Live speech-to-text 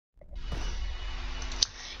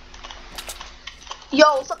Yo,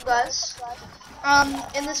 what's up guys?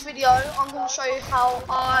 In this video I'm going to show you how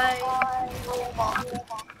I warm up.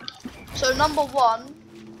 So number one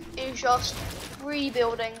is just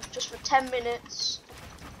rebuilding just for 10 minutes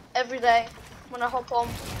every day when I hop on.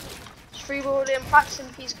 Just rebuilding, practicing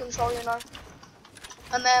piece control, you know.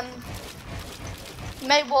 And then you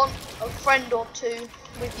may want a friend or two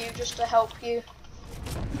with you just to help you.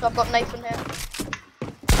 So I've got Nathan here.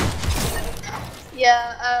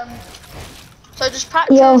 Yeah, so just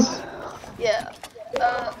practice. Yo. Yeah.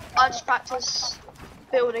 I just practice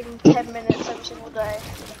building 10 minutes every single day.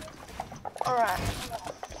 Alright.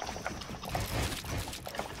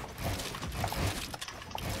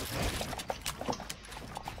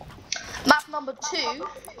 Map number 2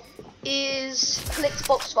 is clicked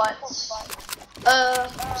box fights.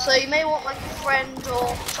 So you may want like a friend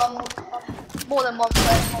or more than one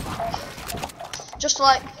friend. Just to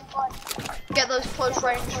like get those close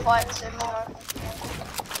range fights in,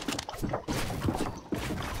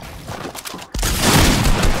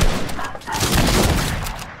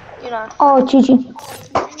 you know. Oh, GG.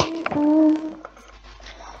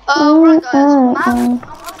 Right guys, map number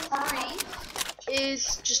 3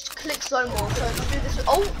 is just click zone wall. So just do this with,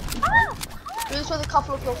 do this with a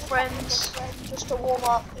couple of your friends just to warm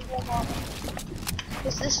up.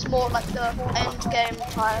 Because this is more like the end game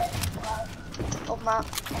type of map.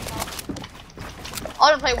 I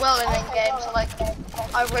don't play well in end game, so like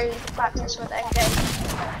I really practice with end game.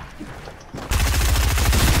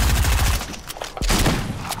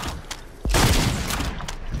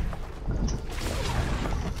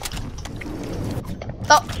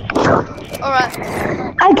 Oh,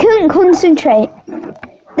 alright. I couldn't concentrate.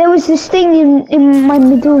 There was this thing in my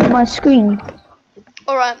middle of my screen.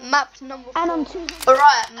 Alright, map number 4.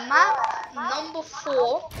 Alright, map number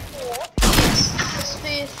 4 is the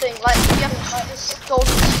sphere thing. Like, you have to shoot this golden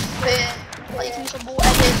sphere. Like, you can use some ball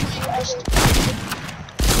edits, or you can just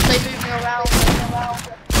stay moving around and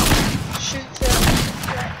shoot it.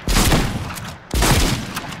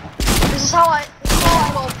 This is how I do a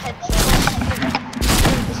lot of headshots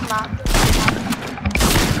with this map.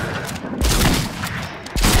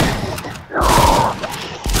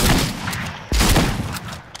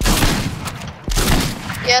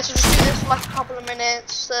 Yeah, so just do this for like a couple of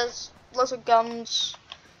minutes. There's lots of guns,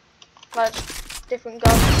 like different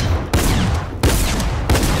guns.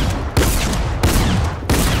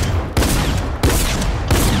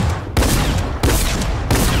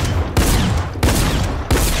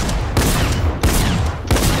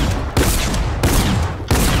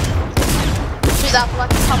 Do that for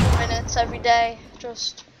like a couple of minutes every day.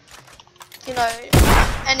 Just, you know,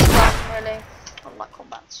 any gun really, unlike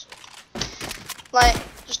combats. Like,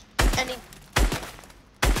 just any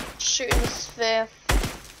shooting the sphere.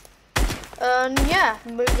 And yeah,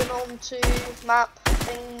 moving on to map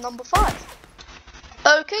thing number 5.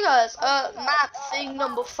 Okay guys, map thing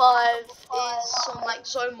number 5 is some like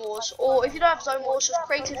zone wars, or if you don't have zone wars, just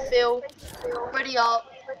creative fill, ready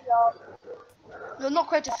up. No, not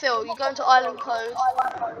creative fill, you go into island code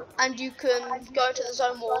and you can go to the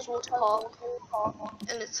zone wars water park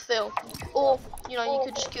and it's fill, or you know, you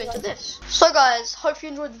could just queue into this. So guys, hope you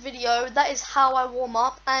enjoyed the video. That is how I warm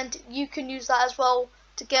up, and you can use that as well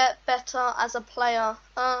to get better as a player.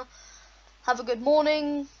 Have a good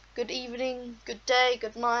morning, good evening, good day,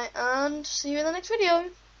 good night, and see you in the next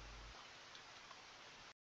video.